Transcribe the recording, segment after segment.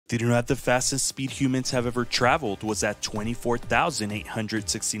Did you know that the fastest speed humans have ever traveled was at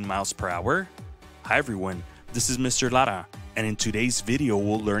 24,816 miles per hour? Hi everyone, this is Mr. Lara, and in today's video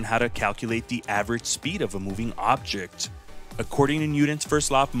we'll learn how to calculate the average speed of a moving object. According to Newton's first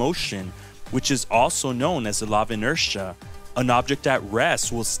law of motion, which is also known as the law of inertia, an object at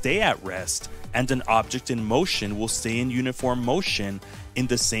rest will stay at rest, and an object in motion will stay in uniform motion in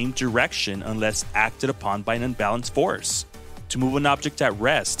the same direction unless acted upon by an unbalanced force. To move an object at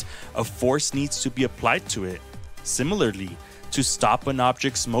rest, a force needs to be applied to it. Similarly, to stop an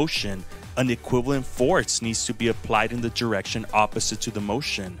object's motion, an equivalent force needs to be applied in the direction opposite to the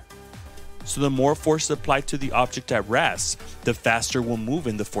motion. So the more force applied to the object at rest, the faster we'll move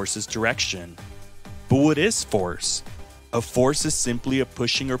in the force's direction. But what is force? A force is simply a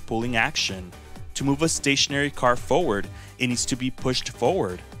pushing or pulling action. To move a stationary car forward, it needs to be pushed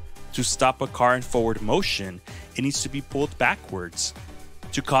forward. To stop a car in forward motion, it needs to be pulled backwards.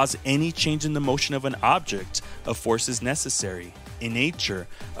 To cause any change in the motion of an object, a force is necessary. In nature,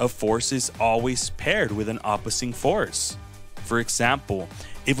 a force is always paired with an opposing force. For example,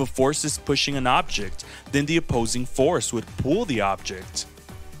 if a force is pushing an object, then the opposing force would pull the object.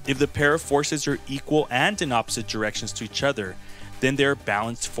 If the pair of forces are equal and in opposite directions to each other, then they are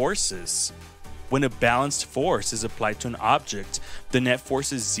balanced forces. When a balanced force is applied to an object, the net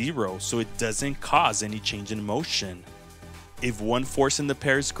force is zero, so it doesn't cause any change in motion. If one force in the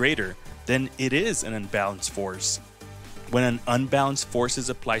pair is greater, then it is an unbalanced force. When an unbalanced force is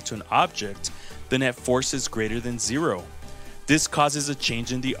applied to an object, the net force is greater than zero. This causes a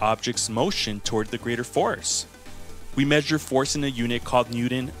change in the object's motion toward the greater force. We measure force in a unit called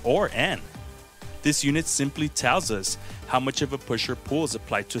Newton or N. This unit simply tells us how much of a push or pull is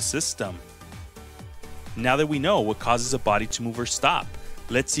applied to a system. Now that we know what causes a body to move or stop,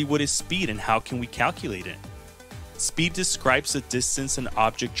 let's see what is speed and how can we calculate it. Speed describes the distance an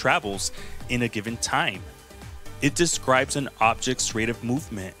object travels in a given time. It describes an object's rate of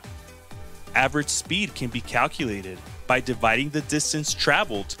movement. Average speed can be calculated by dividing the distance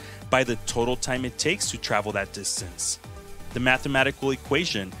traveled by the total time it takes to travel that distance. The mathematical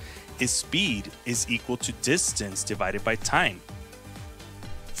equation is speed is equal to distance divided by time.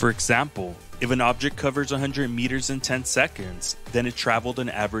 For example, if an object covers 100 meters in 10 seconds, then it traveled an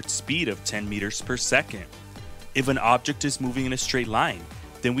average speed of 10 meters per second. If an object is moving in a straight line,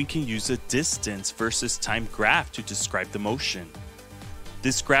 then we can use a distance versus time graph to describe the motion.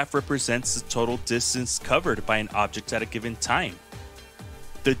 This graph represents the total distance covered by an object at a given time.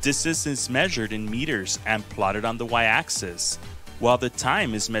 The distance is measured in meters and plotted on the y-axis, while the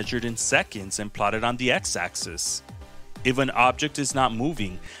time is measured in seconds and plotted on the x-axis. If an object is not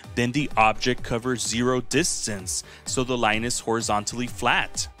moving, then the object covers zero distance, so the line is horizontally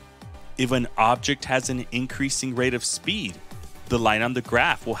flat. If an object has an increasing rate of speed, the line on the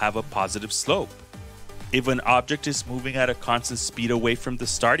graph will have a positive slope. If an object is moving at a constant speed away from the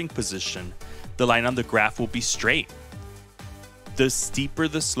starting position, the line on the graph will be straight. The steeper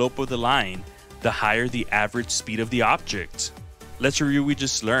the slope of the line, the higher the average speed of the object. Let's review what we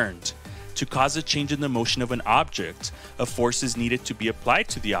just learned. To cause a change in the motion of an object, a force is needed to be applied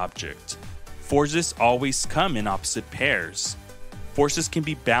to the object. Forces always come in opposite pairs. Forces can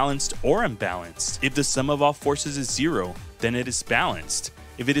be balanced or unbalanced. If the sum of all forces is zero, then it is balanced.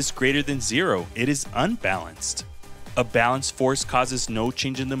 If it is greater than zero, it is unbalanced. A balanced force causes no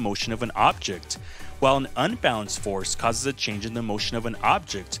change in the motion of an object, while an unbalanced force causes a change in the motion of an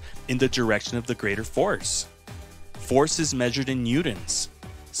object in the direction of the greater force. Force is measured in newtons.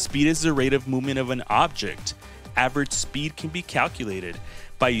 Speed is the rate of movement of an object. Average speed can be calculated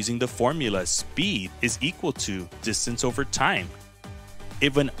by using the formula speed is equal to distance over time.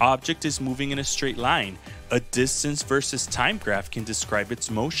 If an object is moving in a straight line, a distance versus time graph can describe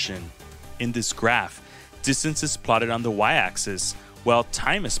its motion. In this graph, distance is plotted on the y-axis, while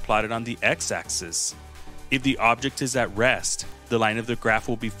time is plotted on the x-axis. If the object is at rest, the line of the graph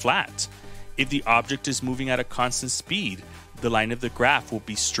will be flat. If the object is moving at a constant speed, the line of the graph will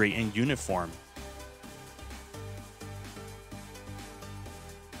be straight and uniform.